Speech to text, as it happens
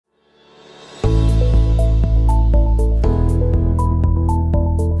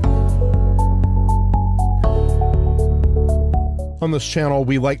On this channel,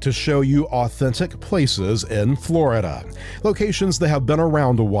 we like to show you authentic places in Florida, locations that have been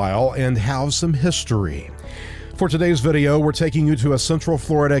around a while and have some history. For today's video, we're taking you to a Central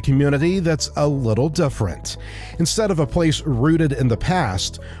Florida community that's a little different. Instead of a place rooted in the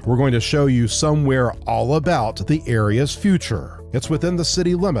past, we're going to show you somewhere all about the area's future. It's within the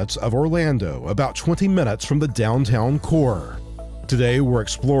city limits of Orlando, about 20 minutes from the downtown core. Today, we're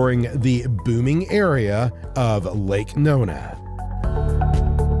exploring the booming area of Lake Nona.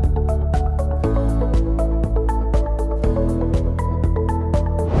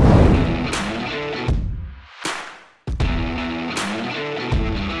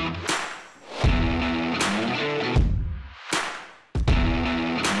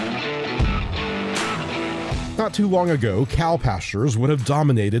 Not too long ago, cow pastures would have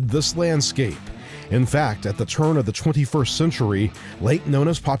dominated this landscape. In fact, at the turn of the 21st century, Lake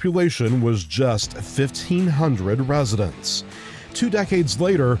Nona's population was just 1,500 residents. 2 decades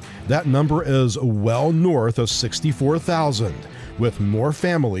later, that number is well north of 64,000, with more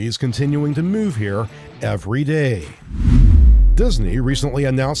families continuing to move here every day. Disney recently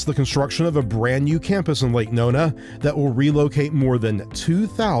announced the construction of a brand new campus in Lake Nona that will relocate more than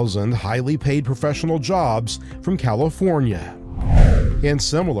 2,000 highly paid professional jobs from California. And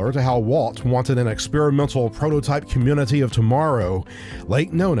similar to how Walt wanted an experimental prototype community of tomorrow,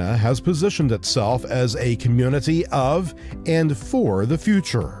 Lake Nona has positioned itself as a community of and for the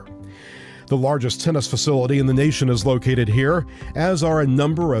future. The largest tennis facility in the nation is located here, as are a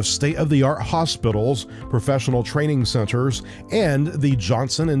number of state-of-the-art hospitals, professional training centers, and the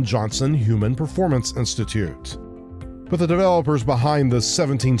Johnson & Johnson Human Performance Institute. But the developers behind the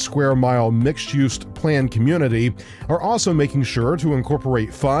 17-square-mile mixed-use planned community are also making sure to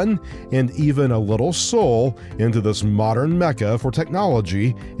incorporate fun and even a little soul into this modern mecca for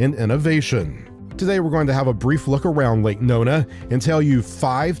technology and innovation. Today we're going to have a brief look around Lake Nona and tell you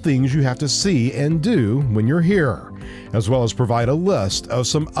 5 things you have to see and do when you're here, as well as provide a list of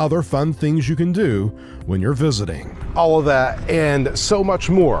some other fun things you can do when you're visiting. All of that and so much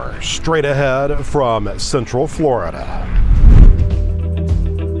more straight ahead from Central Florida.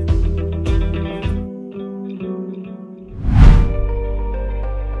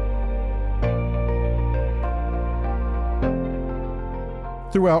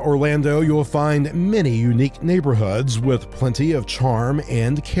 Throughout Orlando, you'll find many unique neighborhoods with plenty of charm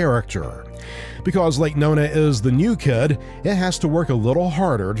and character. Because Lake Nona is the new kid, it has to work a little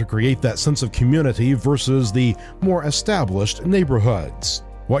harder to create that sense of community versus the more established neighborhoods.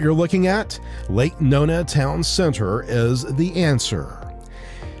 What you're looking at? Lake Nona Town Center is the answer.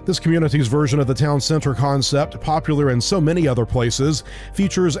 This community's version of the town center concept, popular in so many other places,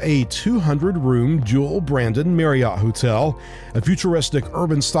 features a 200-room dual-branded Marriott hotel, a futuristic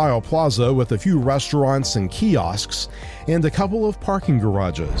urban-style plaza with a few restaurants and kiosks, and a couple of parking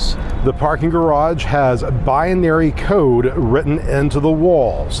garages. The parking garage has binary code written into the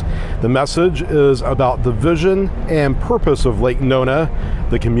walls. The message is about the vision and purpose of Lake Nona,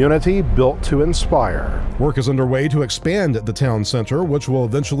 the community built to inspire. Work is underway to expand the town center, which will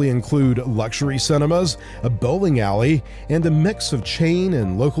eventually include luxury cinemas, a bowling alley, and a mix of chain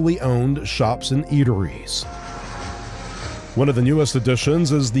and locally owned shops and eateries. One of the newest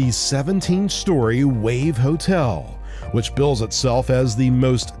additions is the 17-story Wave Hotel, which bills itself as the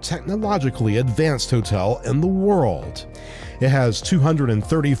most technologically advanced hotel in the world. It has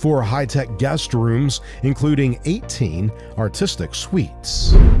 234 high-tech guest rooms, including 18 artistic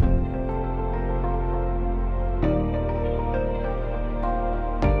suites.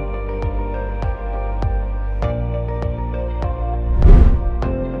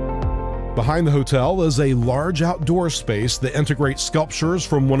 Behind the hotel is a large outdoor space that integrates sculptures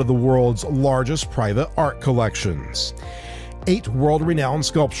from one of the world's largest private art collections. 8 world-renowned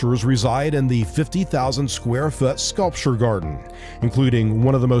sculptures reside in the 50,000 square foot sculpture garden, including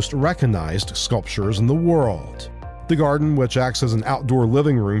one of the most recognized sculptures in the world. The garden, which acts as an outdoor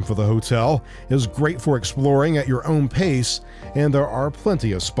living room for the hotel, is great for exploring at your own pace, and there are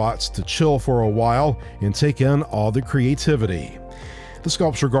plenty of spots to chill for a while and take in all the creativity. The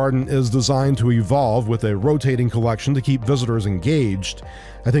sculpture garden is designed to evolve with a rotating collection to keep visitors engaged.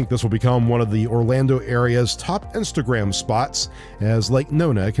 I think this will become one of the Orlando area's top Instagram spots as Lake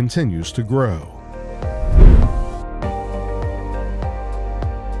Nona continues to grow.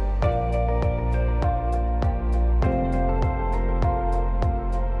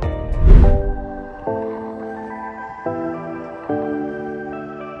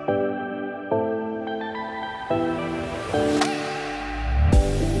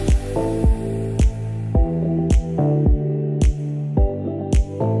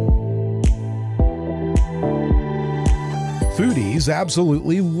 Families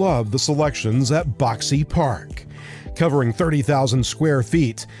absolutely love the selections at Boxi Park. Covering 30,000 square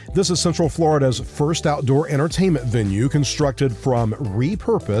feet, this is Central Florida's first outdoor entertainment venue constructed from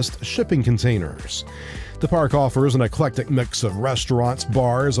repurposed shipping containers. The park offers an eclectic mix of restaurants,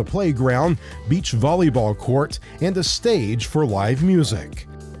 bars, a playground, beach volleyball court, and a stage for live music.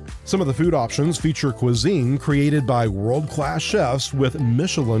 Some of the food options feature cuisine created by world-class chefs with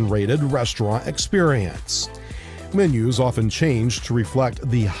Michelin-rated restaurant experience. Menus often change to reflect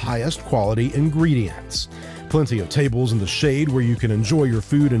the highest quality ingredients. Plenty of tables in the shade where you can enjoy your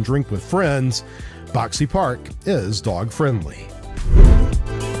food and drink with friends. Boxi Park is dog-friendly.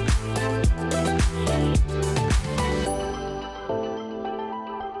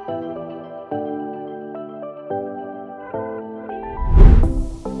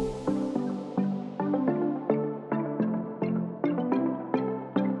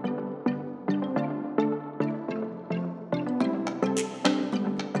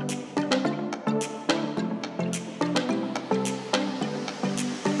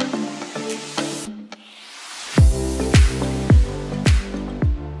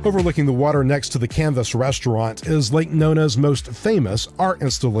 Overlooking the water next to the Canvas restaurant is Lake Nona's most famous art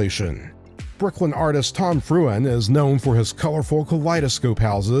installation. Brooklyn artist Tom Fruin is known for his colorful kaleidoscope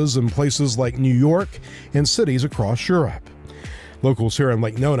houses in places like New York and cities across Europe. Locals here in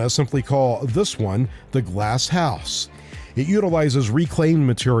Lake Nona simply call this one the Glass House. It utilizes reclaimed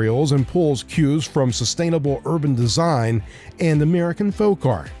materials and pulls cues from sustainable urban design and American folk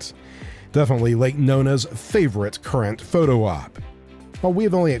art. Definitely Lake Nona's favorite current photo op. While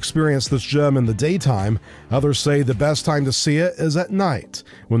we've only experienced this gem in the daytime, others say the best time to see it is at night,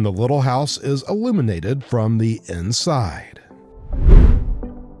 when the little house is illuminated from the inside.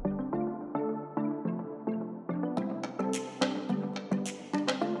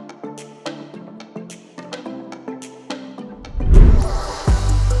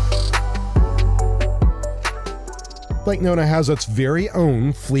 Lake Nona has its very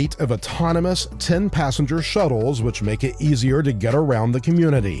own fleet of autonomous 10-passenger shuttles, which make it easier to get around the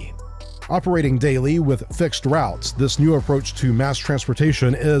community. Operating daily with fixed routes, this new approach to mass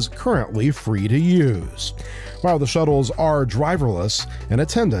transportation is currently free to use. While the shuttles are driverless, an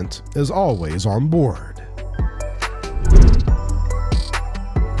attendant is always on board.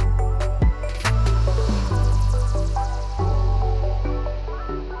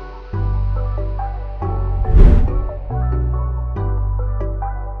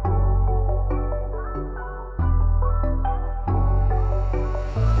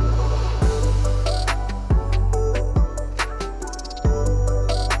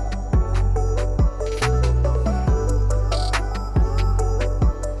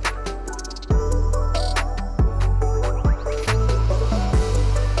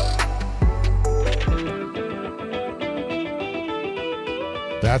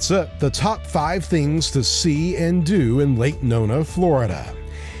 That's it, the top 5 things to see and do in Lake Nona, Florida.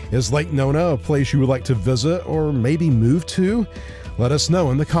 Is Lake Nona a place you would like to visit or maybe move to? Let us know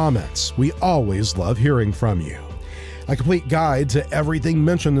in the comments. We always love hearing from you. A complete guide to everything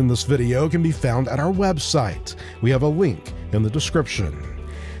mentioned in this video can be found at our website. We have a link in the description.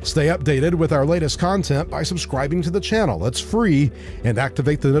 Stay updated with our latest content by subscribing to the channel. It's free, and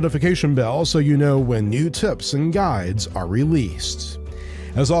activate the notification bell so you know when new tips and guides are released.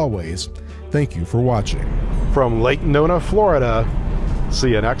 As always, thank you for watching. From Lake Nona, Florida,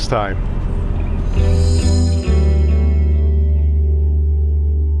 see you next time.